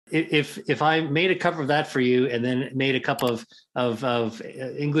if I made a cup of that for you and then made a cup of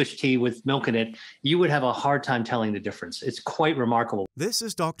English tea with milk in it, you would have a hard time telling the difference. It's quite remarkable. This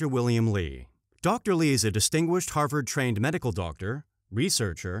is Dr. William Li. Dr. Li is a distinguished Harvard-trained medical doctor,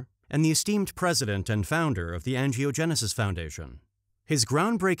 researcher, and the esteemed president and founder of the Angiogenesis Foundation. His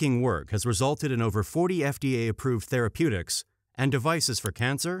groundbreaking work has resulted in over 40 FDA-approved therapeutics and devices for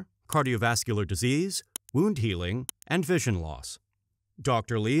cancer, cardiovascular disease, wound healing, and vision loss.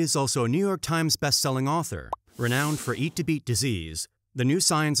 Dr. Li is also a New York Times best-selling author, renowned for Eat to Beat Disease, The New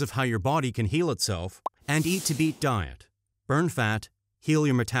Science of How Your Body Can Heal Itself, and Eat to Beat Diet, Burn Fat, Heal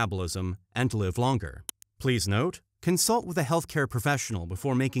Your Metabolism, and Live Longer. Please note, consult with a healthcare professional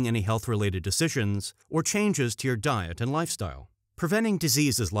before making any health-related decisions or changes to your diet and lifestyle. Preventing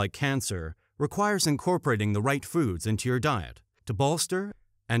diseases like cancer requires incorporating the right foods into your diet to bolster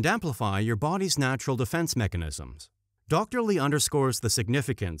and amplify your body's natural defense mechanisms. Dr. Li underscores the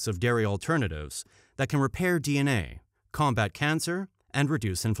significance of dairy alternatives that can repair DNA, combat cancer, and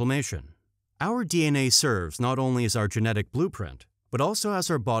reduce inflammation. Our DNA serves not only as our genetic blueprint, but also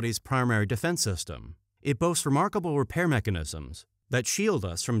as our body's primary defense system. It boasts remarkable repair mechanisms that shield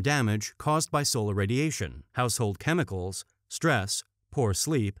us from damage caused by solar radiation, household chemicals, stress, poor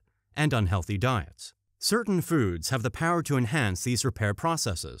sleep, and unhealthy diets. Certain foods have the power to enhance these repair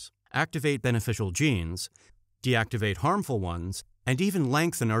processes, activate beneficial genes, deactivate harmful ones, and even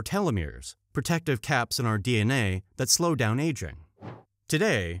lengthen our telomeres, protective caps in our DNA that slow down aging.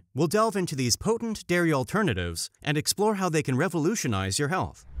 Today, we'll delve into these potent dairy alternatives and explore how they can revolutionize your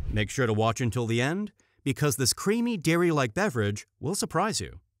health. Make sure to watch until the end, because this creamy dairy-like beverage will surprise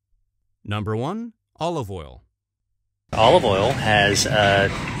you. Number 1. Olive oil. Olive oil has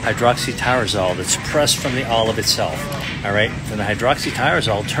hydroxytyrosol that's pressed from the olive itself. All right, and the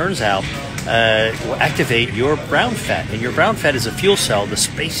hydroxytyrosol turns out will activate your brown fat, and your brown fat is a fuel cell, the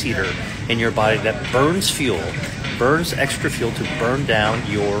space heater in your body that burns fuel, burns extra fuel to burn down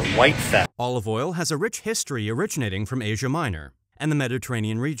your white fat. Olive oil has a rich history originating from Asia Minor and the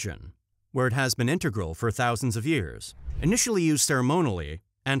Mediterranean region, where it has been integral for thousands of years. Initially used ceremonially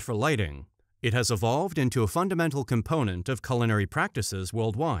and for lighting, it has evolved into a fundamental component of culinary practices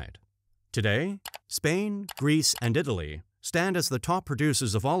worldwide. Today, Spain, Greece, and Italy stand as the top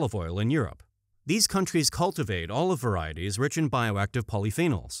producers of olive oil in Europe. These countries cultivate olive varieties rich in bioactive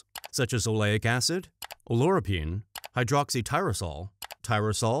polyphenols, such as oleic acid, oleuropein, hydroxytyrosol,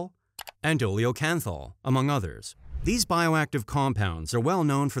 tyrosol, and oleocanthal, among others. These bioactive compounds are well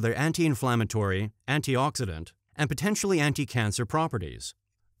known for their anti-inflammatory, antioxidant, and potentially anti-cancer properties.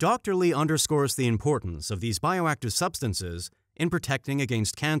 Dr. Li underscores the importance of these bioactive substances in protecting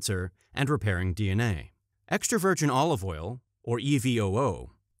against cancer and repairing DNA. Extra virgin olive oil, or EVOO,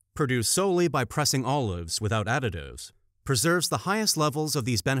 produced solely by pressing olives without additives, preserves the highest levels of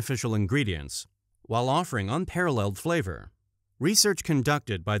these beneficial ingredients while offering unparalleled flavor. Research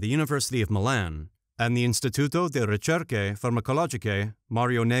conducted by the University of Milan and the Istituto di Ricerche Farmacologiche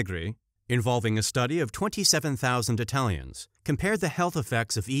Mario Negri, involving a study of 27,000 Italians, compared the health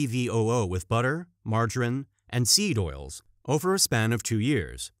effects of EVOO with butter, margarine, and seed oils over a span of 2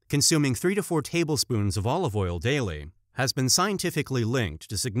 years. Consuming 3 to 4 tablespoons of olive oil daily has been scientifically linked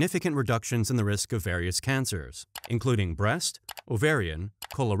to significant reductions in the risk of various cancers, including breast, ovarian,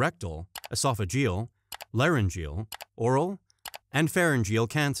 colorectal, esophageal, laryngeal, oral, and pharyngeal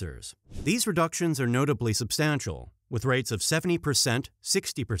cancers. These reductions are notably substantial, with rates of 70%,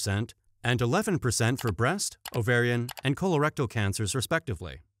 60%, and 11% for breast, ovarian, and colorectal cancers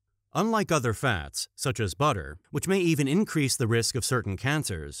respectively. Unlike other fats, such as butter, which may even increase the risk of certain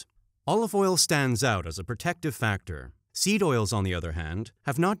cancers, olive oil stands out as a protective factor. Seed oils, on the other hand,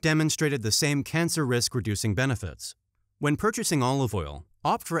 have not demonstrated the same cancer risk-reducing benefits. When purchasing olive oil,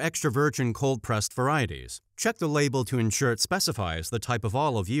 opt for extra virgin cold-pressed varieties. Check the label to ensure it specifies the type of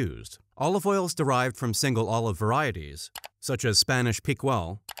olive used. Olive oils derived from single olive varieties, such as Spanish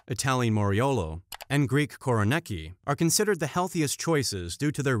Picual, Italian Moriolo, and Greek Koroneiki, are considered the healthiest choices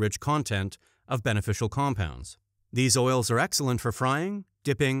due to their rich content of beneficial compounds. These oils are excellent for frying,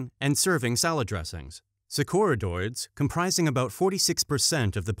 dipping, and serving salad dressings. Saccharidoids, comprising about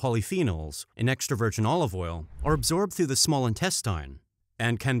 46% of the polyphenols in extra virgin olive oil, are absorbed through the small intestine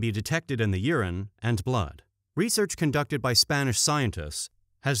and can be detected in the urine and blood. Research conducted by Spanish scientists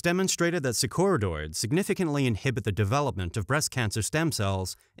has demonstrated that saccharidoids significantly inhibit the development of breast cancer stem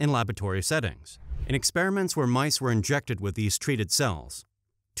cells in laboratory settings. In experiments where mice were injected with these treated cells,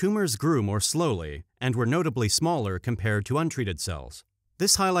 tumors grew more slowly and were notably smaller compared to untreated cells.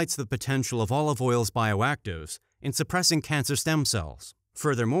 This highlights the potential of olive oil's bioactives in suppressing cancer stem cells.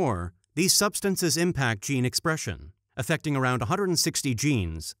 Furthermore, these substances impact gene expression, affecting around 160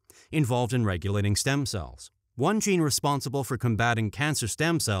 genes involved in regulating stem cells. One gene responsible for combating cancer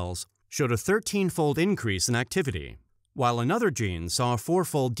stem cells showed a 13-fold increase in activity, while another gene saw a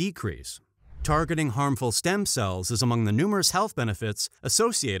 4-fold decrease. Targeting harmful stem cells is among the numerous health benefits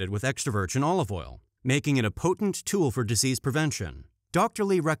associated with extra virgin olive oil, making it a potent tool for disease prevention. Dr.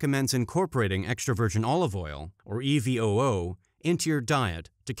 Lee recommends incorporating extra virgin olive oil, or EVOO, into your diet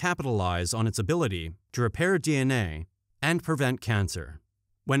to capitalize on its ability to repair DNA and prevent cancer.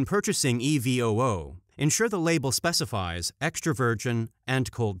 When purchasing EVOO, ensure the label specifies extra virgin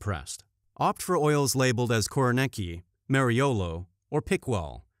and cold-pressed. Opt for oils labeled as Koroneki, Mariolo, or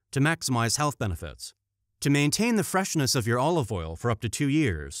Pickwell to maximize health benefits. To maintain the freshness of your olive oil for up to 2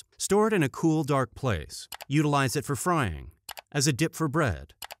 years, store it in a cool, dark place. Utilize it for frying, as a dip for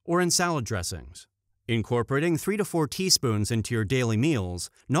bread, or in salad dressings. Incorporating 3 to 4 teaspoons into your daily meals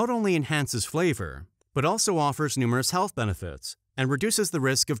not only enhances flavor, but also offers numerous health benefits and reduces the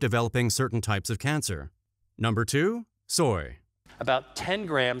risk of developing certain types of cancer. Number 2, soy. About 10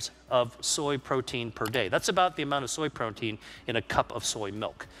 grams of soy protein per day. That's about the amount of soy protein in a cup of soy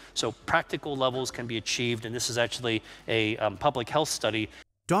milk. So practical levels can be achieved, and this is actually a public health study.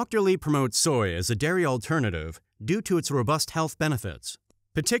 Dr. Lee promotes soy as a dairy alternative due to its robust health benefits,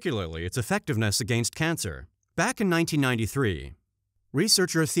 particularly its effectiveness against cancer. Back in 1993,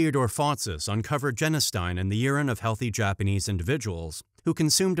 researcher Theodore Fautsas uncovered genistein in the urine of healthy Japanese individuals who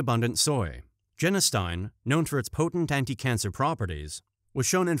consumed abundant soy. Genistein, known for its potent anti-cancer properties, was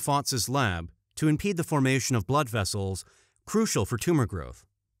shown in Fautsas' lab to impede the formation of blood vessels crucial for tumor growth.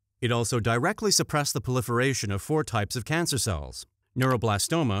 It also directly suppressed the proliferation of 4 types of cancer cells: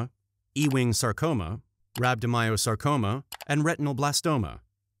 neuroblastoma, Ewing sarcoma, rhabdomyosarcoma, and retinal blastoma.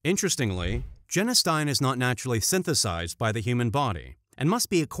 Interestingly, genistein is not naturally synthesized by the human body and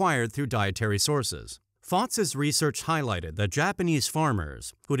must be acquired through dietary sources. Fautsas' research highlighted that Japanese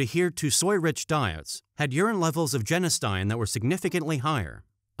farmers who had adhered to soy-rich diets had urine levels of genistein that were significantly higher,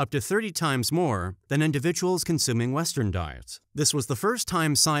 up to 30 times more than individuals consuming Western diets. This was the first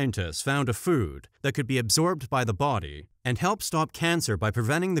time scientists found a food that could be absorbed by the body and help stop cancer by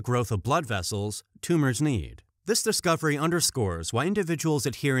preventing the growth of blood vessels tumors need. This discovery underscores why individuals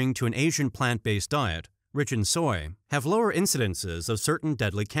adhering to an Asian plant-based diet, rich in soy, have lower incidences of certain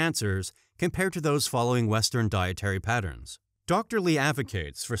deadly cancers compared to those following Western dietary patterns. Dr. Lee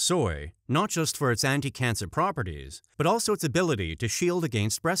advocates for soy not just for its anti-cancer properties, but also its ability to shield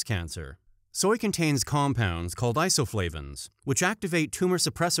against breast cancer. Soy contains compounds called isoflavones, which activate tumor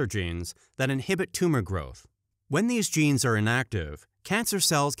suppressor genes that inhibit tumor growth. When these genes are inactive, cancer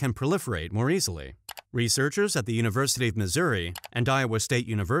cells can proliferate more easily. Researchers at the University of Missouri and Iowa State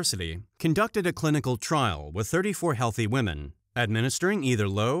University conducted a clinical trial with 34 healthy women, administering either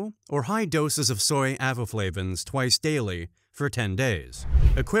low or high doses of soy avoflavones twice daily for 10 days,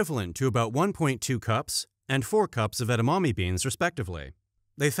 equivalent to about 1.2 cups and 4 cups of edamame beans respectively.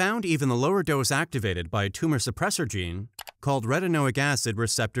 They found even the lower dose activated by a tumor suppressor gene called retinoic acid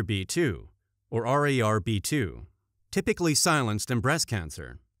receptor B2, or RARB2, typically silenced in breast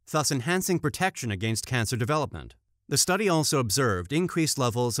cancer, thus enhancing protection against cancer development. The study also observed increased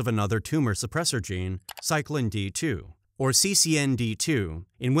levels of another tumor suppressor gene, cyclin D2, or CCND2,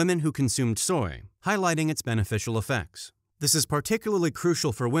 in women who consumed soy, highlighting its beneficial effects. This is particularly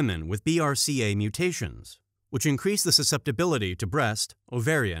crucial for women with BRCA mutations, which increase the susceptibility to breast,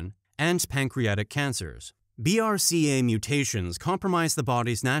 ovarian, and pancreatic cancers. BRCA mutations compromise the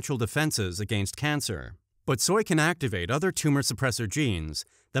body's natural defenses against cancer, but soy can activate other tumor suppressor genes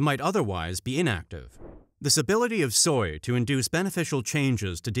that might otherwise be inactive. This ability of soy to induce beneficial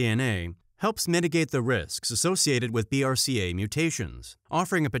changes to DNA helps mitigate the risks associated with BRCA mutations,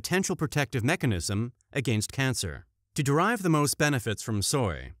 offering a potential protective mechanism against cancer. To derive the most benefits from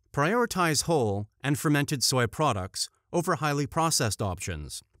soy, prioritize whole and fermented soy products over highly processed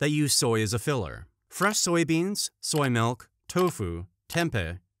options that use soy as a filler. Fresh soybeans, soy milk, tofu,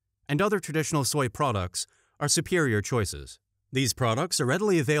 tempeh, and other traditional soy products are superior choices. These products are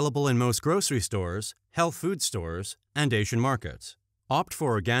readily available in most grocery stores, health food stores, and Asian markets. Opt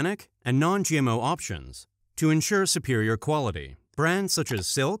for organic and non-GMO options to ensure superior quality. Brands such as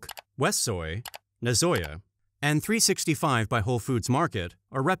Silk, WestSoy, Nazoya, and 365 by Whole Foods Market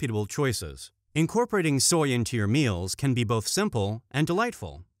are reputable choices. Incorporating soy into your meals can be both simple and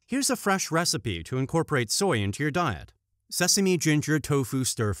delightful. Here's a fresh recipe to incorporate soy into your diet: sesame ginger tofu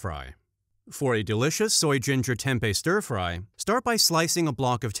stir fry. For a delicious soy ginger tempeh stir fry, start by slicing a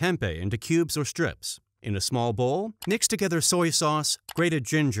block of tempeh into cubes or strips. In a small bowl, mix together soy sauce, grated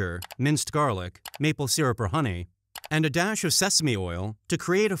ginger, minced garlic, maple syrup or honey, and a dash of sesame oil to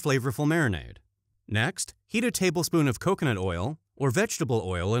create a flavorful marinade. Next, heat a tablespoon of coconut oil, or vegetable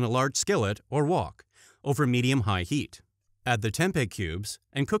oil in a large skillet or wok over medium-high heat. Add the tempeh cubes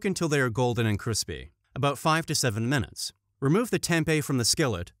and cook until they are golden and crispy, about 5 to 7 minutes. Remove the tempeh from the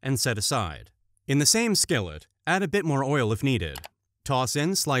skillet and set aside. In the same skillet, add a bit more oil if needed. Toss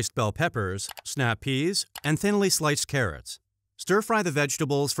in sliced bell peppers, snap peas, and thinly sliced carrots. Stir-fry the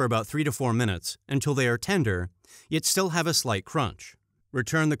vegetables for about 3 to 4 minutes until they are tender, yet still have a slight crunch.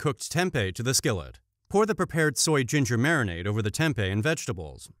 Return the cooked tempeh to the skillet. Pour the prepared soy ginger marinade over the tempeh and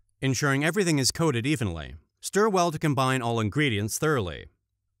vegetables, ensuring everything is coated evenly. Stir well to combine all ingredients thoroughly,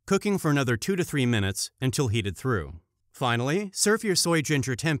 cooking for another 2 to 3 minutes until heated through. Finally, serve your soy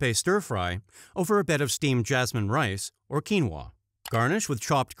ginger tempeh stir-fry over a bed of steamed jasmine rice or quinoa. Garnish with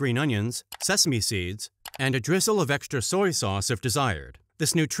chopped green onions, sesame seeds, and a drizzle of extra soy sauce if desired.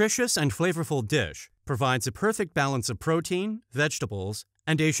 This nutritious and flavorful dish provides a perfect balance of protein, vegetables,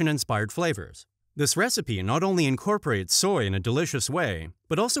 and Asian-inspired flavors. This recipe not only incorporates soy in a delicious way,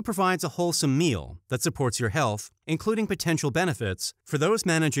 but also provides a wholesome meal that supports your health, including potential benefits for those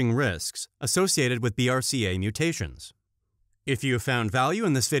managing risks associated with BRCA mutations. If you have found value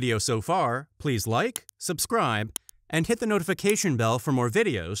in this video so far, please like, subscribe, and hit the notification bell for more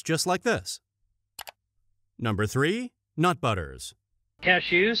videos just like this. Number 3. Nut butters.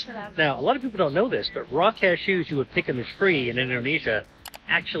 Cashews. Now, a lot of people don't know this, but raw cashews you would pick in the tree in Indonesia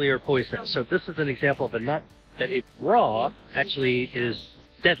actually are poisonous. So this is an example of a nut that, if raw, actually is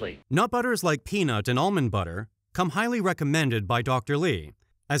deadly. Nut butters like peanut and almond butter come highly recommended by Dr. Lee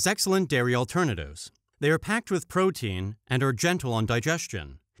as excellent dairy alternatives. They are packed with protein and are gentle on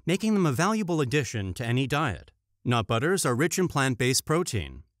digestion, making them a valuable addition to any diet. Nut butters are rich in plant-based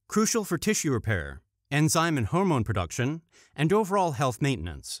protein, crucial for tissue repair, enzyme and hormone production, and overall health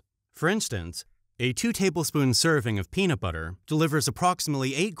maintenance. For instance, a 2 tablespoon serving of peanut butter delivers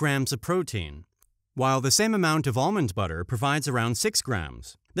approximately 8 grams of protein, while the same amount of almond butter provides around 6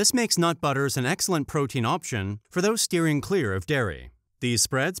 grams. This makes nut butters an excellent protein option for those steering clear of dairy. These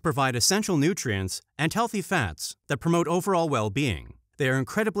spreads provide essential nutrients and healthy fats that promote overall well-being. They are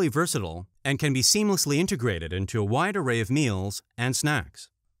incredibly versatile and can be seamlessly integrated into a wide array of meals and snacks,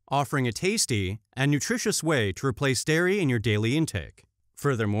 offering a tasty and nutritious way to replace dairy in your daily intake.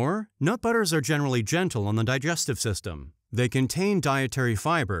 Furthermore, nut butters are generally gentle on the digestive system. They contain dietary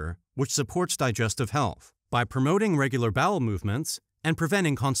fiber, which supports digestive health by promoting regular bowel movements and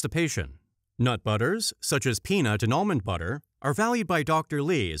preventing constipation. Nut butters, such as peanut and almond butter, are valued by Dr.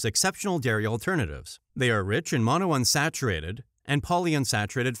 Lee as exceptional dairy alternatives. They are rich in monounsaturated and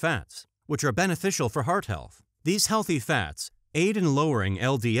polyunsaturated fats, which are beneficial for heart health. These healthy fats aid in lowering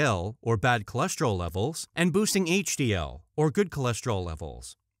LDL, or bad cholesterol levels, and boosting HDL, or good cholesterol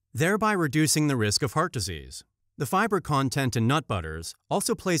levels, thereby reducing the risk of heart disease. The fiber content in nut butters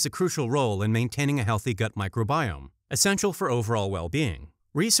also plays a crucial role in maintaining a healthy gut microbiome, essential for overall well-being.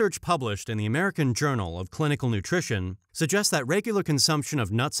 Research published in the American Journal of Clinical Nutrition suggests that regular consumption of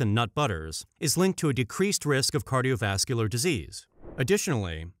nuts and nut butters is linked to a decreased risk of cardiovascular disease.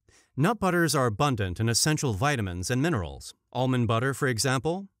 Additionally, nut butters are abundant in essential vitamins and minerals. Almond butter, for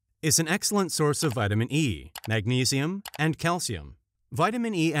example, is an excellent source of vitamin E, magnesium, and calcium.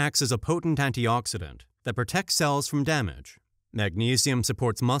 Vitamin E acts as a potent antioxidant that protects cells from damage. Magnesium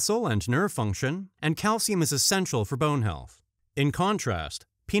supports muscle and nerve function, and calcium is essential for bone health. In contrast,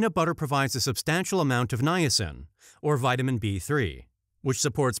 peanut butter provides a substantial amount of niacin, or vitamin B3, which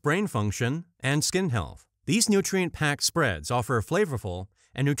supports brain function and skin health. These nutrient-packed spreads offer a flavorful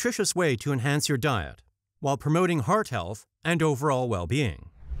and nutritious way to enhance your diet, while promoting heart health and overall well-being.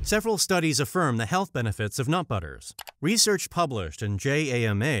 Several studies affirm the health benefits of nut butters. Research published in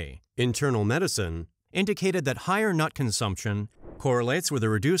JAMA, Internal Medicine, indicated that higher nut consumption correlates with a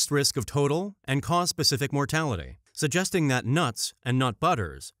reduced risk of total and cause-specific mortality, suggesting that nuts and nut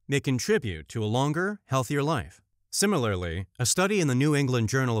butters may contribute to a longer, healthier life. Similarly, a study in the New England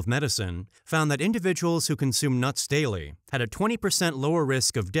Journal of Medicine found that individuals who consume nuts daily had a 20% lower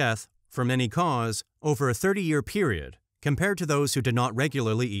risk of death from any cause over a 30-year period compared to those who did not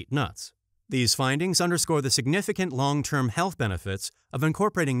regularly eat nuts. These findings underscore the significant long-term health benefits of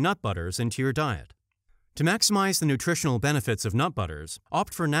incorporating nut butters into your diet. To maximize the nutritional benefits of nut butters,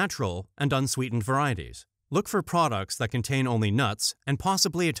 opt for natural and unsweetened varieties. Look for products that contain only nuts and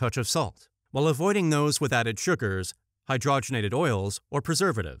possibly a touch of salt, while avoiding those with added sugars, hydrogenated oils, or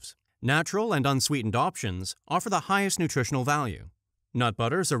preservatives. Natural and unsweetened options offer the highest nutritional value. Nut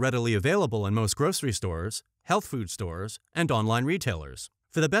butters are readily available in most grocery stores, health food stores, and online retailers.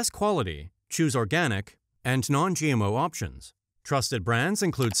 For the best quality, choose organic and non-GMO options. Trusted brands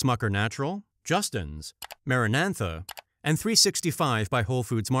include Smucker Natural, Justin's, Maranatha, and 365 by Whole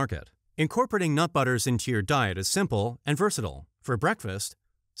Foods Market. Incorporating nut butters into your diet is simple and versatile. For breakfast,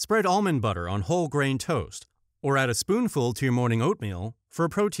 spread almond butter on whole grain toast, or add a spoonful to your morning oatmeal for a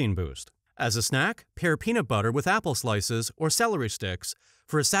protein boost. As a snack, pair peanut butter with apple slices or celery sticks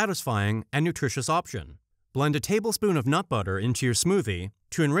for a satisfying and nutritious option. Blend a tablespoon of nut butter into your smoothie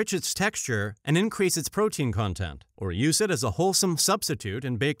to enrich its texture and increase its protein content, or use it as a wholesome substitute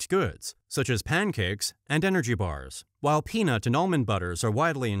in baked goods, such as pancakes and energy bars. While peanut and almond butters are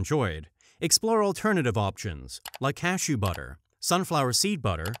widely enjoyed, explore alternative options like cashew butter, sunflower seed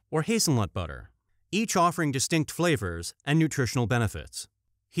butter, or hazelnut butter, each offering distinct flavors and nutritional benefits.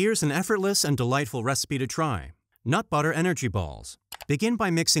 Here's an effortless and delightful recipe to try. Nut butter energy balls. Begin by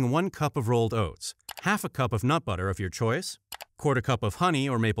mixing 1 cup of rolled oats, half a cup of nut butter of your choice, 1/4 cup of honey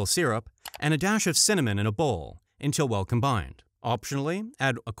or maple syrup, and a dash of cinnamon in a bowl until well combined. Optionally,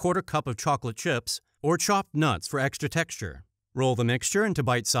 add a 1/4 cup of chocolate chips or chopped nuts for extra texture. Roll the mixture into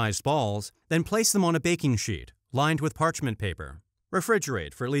bite-sized balls, then place them on a baking sheet lined with parchment paper.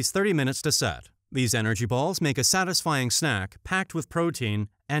 Refrigerate for at least 30 minutes to set. These energy balls make a satisfying snack packed with protein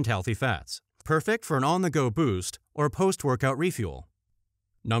and healthy fats, perfect for an on-the-go boost or post-workout refuel.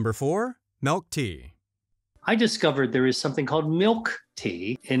 Number 4. Milk tea. I discovered there is something called milk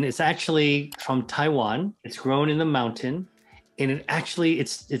tea, and it's actually from Taiwan. It's grown in the mountain, and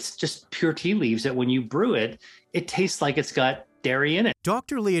it's just pure tea leaves that when you brew it, it tastes like it's got dairy in it.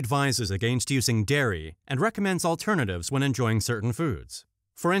 Dr. Lee advises against using dairy and recommends alternatives when enjoying certain foods.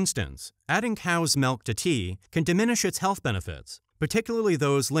 For instance, adding cow's milk to tea can diminish its health benefits, particularly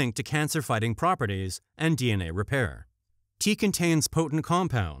those linked to cancer-fighting properties and DNA repair. Tea contains potent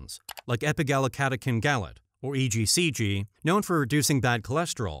compounds like epigallocatechin gallate, or EGCG, known for reducing bad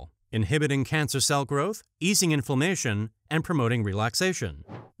cholesterol, inhibiting cancer cell growth, easing inflammation, and promoting relaxation.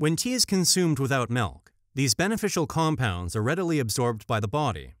 When tea is consumed without milk, these beneficial compounds are readily absorbed by the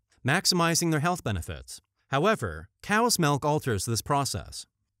body, maximizing their health benefits. However, cow's milk alters this process.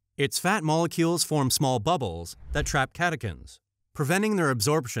 Its fat molecules form small bubbles that trap catechins, preventing their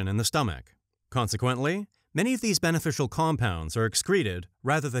absorption in the stomach. Consequently, many of these beneficial compounds are excreted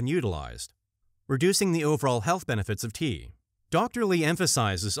rather than utilized, reducing the overall health benefits of tea. Dr. Lee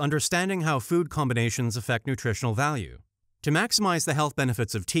emphasizes understanding how food combinations affect nutritional value. To maximize the health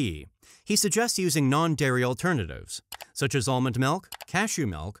benefits of tea, he suggests using non-dairy alternatives, such as almond milk, cashew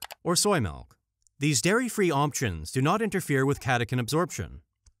milk, or soy milk. These dairy-free options do not interfere with catechin absorption,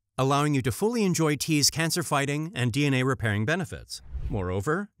 allowing you to fully enjoy tea's cancer-fighting and DNA-repairing benefits.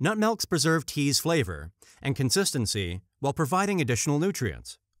 Moreover, nut milks preserve tea's flavor and consistency while providing additional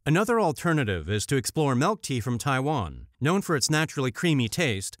nutrients. Another alternative is to explore milk tea from Taiwan, known for its naturally creamy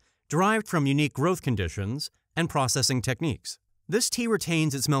taste, derived from unique growth conditions and processing techniques. This tea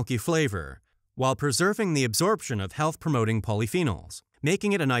retains its milky flavor while preserving the absorption of health-promoting polyphenols,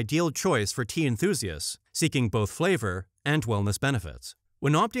 making it an ideal choice for tea enthusiasts seeking both flavor and wellness benefits.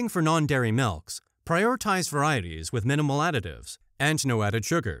 When opting for non-dairy milks, prioritize varieties with minimal additives and no added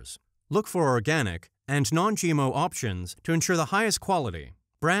sugars. Look for organic and non-GMO options to ensure the highest quality.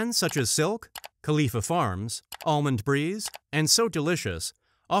 Brands such as Silk, Khalifa Farms, Almond Breeze, and So Delicious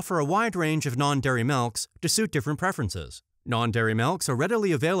offer a wide range of non-dairy milks to suit different preferences. Non-dairy milks are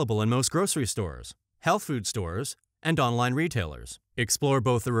readily available in most grocery stores, health food stores, and online retailers. Explore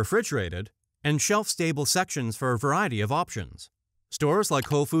both the refrigerated and shelf-stable sections for a variety of options. Stores like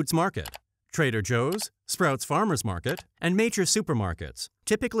Whole Foods Market, Trader Joe's, Sprouts Farmers Market, and major supermarkets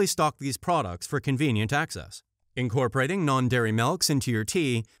typically stock these products for convenient access. Incorporating non-dairy milks into your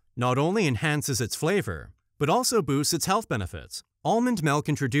tea not only enhances its flavor, but also boosts its health benefits. Almond milk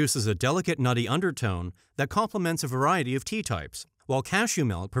introduces a delicate nutty undertone that complements a variety of tea types, while cashew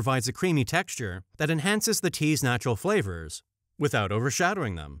milk provides a creamy texture that enhances the tea's natural flavors without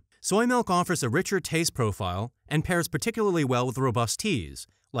overshadowing them. Soy milk offers a richer taste profile and pairs particularly well with robust teas,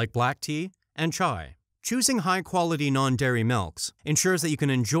 like black tea and chai. Choosing high-quality non-dairy milks ensures that you can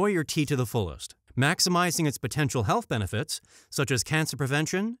enjoy your tea to the fullest, maximizing its potential health benefits, such as cancer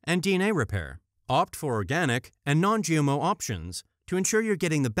prevention and DNA repair. Opt for organic and non-GMO options to ensure you're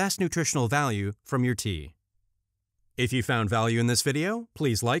getting the best nutritional value from your tea. If you found value in this video,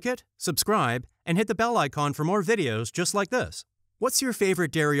 please like it, subscribe, and hit the bell icon for more videos just like this. What's your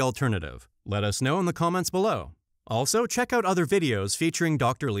favorite dairy alternative? Let us know in the comments below. Also, check out other videos featuring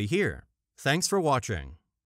Dr. Lee here. Thanks for watching.